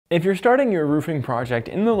If you're starting your roofing project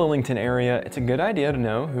in the Lillington area, it's a good idea to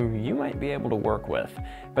know who you might be able to work with.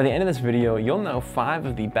 By the end of this video, you'll know 5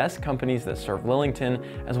 of the best companies that serve Lillington,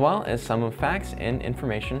 as well as some of facts and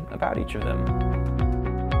information about each of them.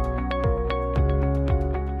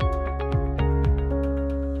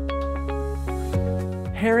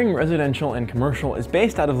 Herring Residential and Commercial is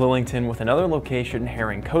based out of Lillington with another location,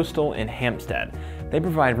 Herring Coastal in Hampstead. They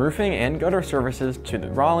provide roofing and gutter services to the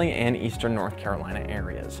Raleigh and Eastern North Carolina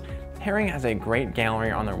areas. Herring has a great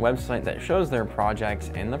gallery on their website that shows their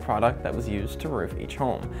projects and the product that was used to roof each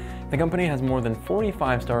home. The company has more than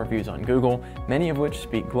 45-star reviews on Google, many of which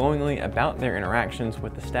speak glowingly about their interactions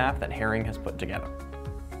with the staff that Herring has put together.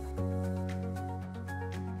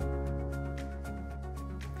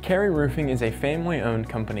 Carey Roofing is a family-owned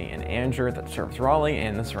company in Angier that serves Raleigh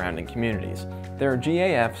and the surrounding communities. They're a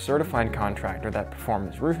GAF certified contractor that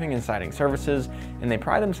performs roofing and siding services, and they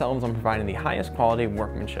pride themselves on providing the highest quality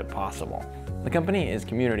workmanship possible. The company is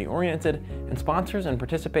community-oriented and sponsors and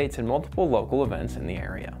participates in multiple local events in the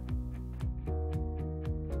area.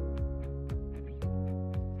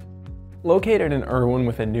 Located in Irwin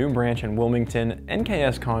with a new branch in Wilmington,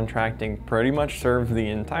 NKS Contracting pretty much serves the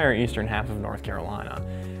entire eastern half of North Carolina.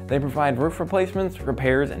 They provide roof replacements,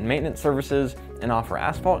 repairs, and maintenance services, and offer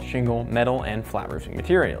asphalt, shingle, metal, and flat roofing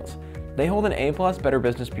materials. They hold an A+ Better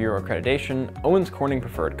Business Bureau accreditation, Owens Corning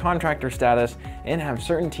preferred contractor status, and have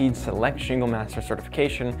CertainTeed Select Shingle Master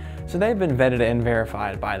certification, so they've been vetted and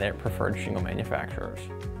verified by their preferred shingle manufacturers.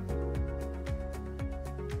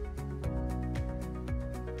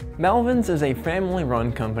 Melvin's is a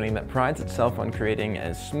family-run company that prides itself on creating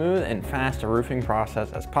as smooth and fast a roofing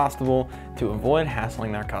process as possible to avoid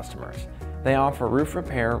hassling their customers. They offer roof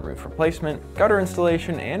repair, roof replacement, gutter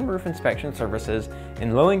installation, and roof inspection services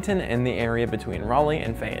in Lillington and the area between Raleigh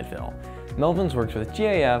and Fayetteville. Melvin's works with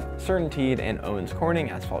GAF, CertainTeed, and Owens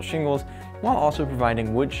Corning asphalt shingles, while also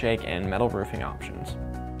providing wood shake and metal roofing options.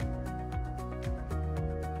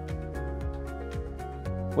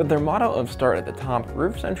 With their motto of start at the top,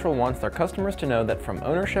 Roof Central wants their customers to know that from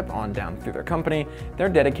ownership on down through their company, they're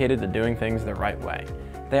dedicated to doing things the right way.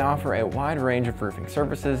 They offer a wide range of roofing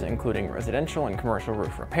services, including residential and commercial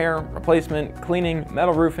roof repair, replacement, cleaning,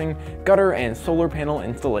 metal roofing, gutter, and solar panel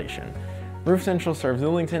installation. Roof Central serves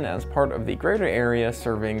Lillington as part of the greater area,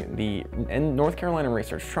 serving the North Carolina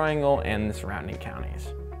Research Triangle and the surrounding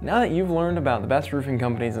counties. Now that you've learned about the best roofing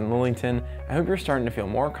companies in Lillington, I hope you're starting to feel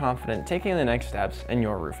more confident taking the next steps in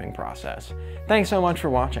your roofing process. Thanks so much for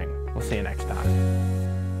watching. We'll see you next time.